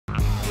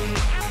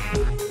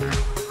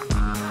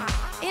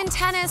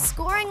tennis,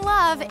 scoring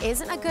love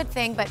isn't a good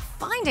thing, but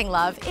finding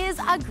love is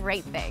a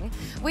great thing.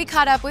 We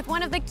caught up with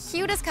one of the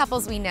cutest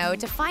couples we know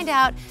to find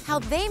out how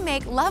they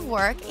make love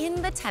work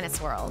in the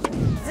tennis world.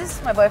 This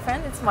is my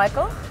boyfriend, it's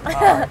Michael.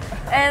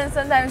 And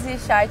sometimes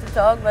he's shy to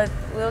talk, but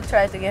we'll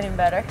try to get him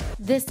better.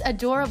 This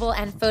adorable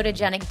and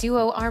photogenic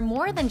duo are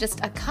more than just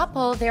a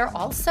couple, they're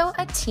also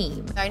a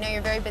team. I know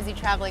you're very busy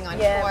traveling on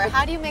tour.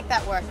 How do you make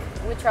that work?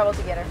 We travel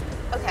together.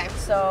 Okay.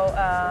 So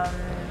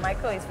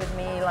Michael is with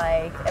me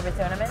like every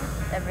tournament,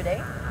 every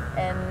day.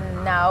 And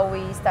now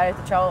we started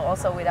to travel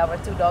also with our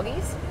two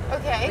doggies.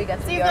 Okay. We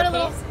got so you've got a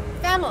little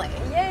family.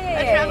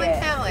 A traveling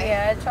family.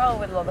 Yeah, I travel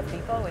with a lot of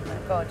people, with my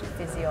coach,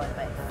 physio, and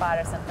my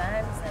father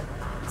sometimes.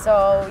 And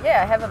so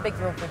yeah, I have a big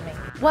group with me.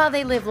 While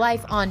they live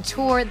life on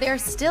tour, they're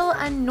still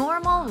a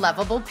normal,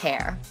 lovable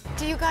pair.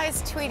 Do you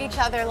guys tweet each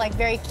other like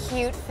very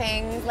cute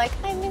things, like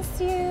I miss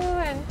you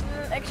and...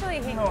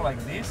 Actually, he... No, like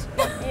this.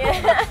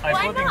 Yeah.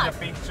 I put in the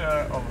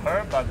picture of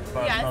her, but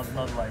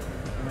not like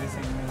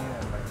missing me.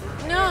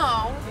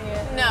 No.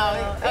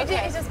 No. Okay.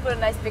 He just put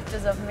nice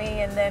pictures of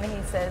me, and then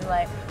he says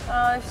like,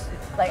 oh,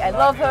 like I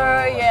love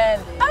her.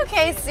 Yeah.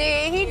 Okay,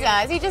 see, he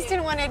does. He just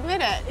didn't want to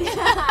admit it.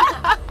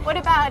 What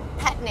about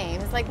pet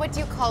names? Like, what do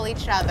you call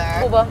each other?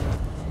 Bubba.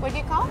 What do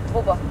you call?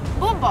 Bubba.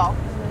 Bumbo.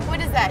 What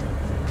is that?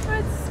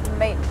 It's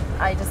made.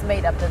 I just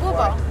made up the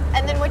Bubbo. word.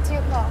 And then what do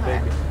you call her?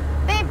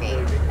 Baby.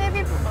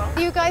 Baby Bubbo.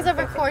 Do you guys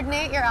ever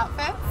coordinate your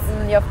outfits?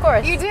 Yeah, of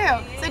course. You do.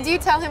 So do you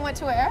tell him what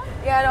to wear?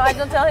 Yeah, no, I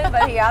don't tell him,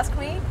 but he asks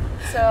me.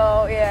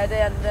 So yeah,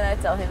 then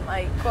I tell him,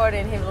 I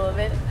coordinate him a little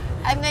bit.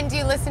 And then do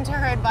you listen to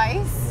her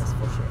advice? Yes,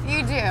 for sure.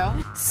 You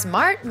do.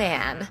 Smart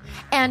man.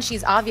 And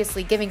she's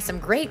obviously giving some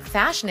great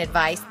fashion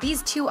advice.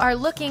 These two are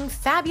looking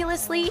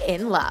fabulously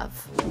in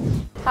love.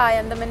 Hi,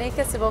 I'm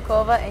Dominika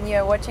Cibulkova, and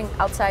you're watching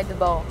Outside the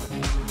Bowl.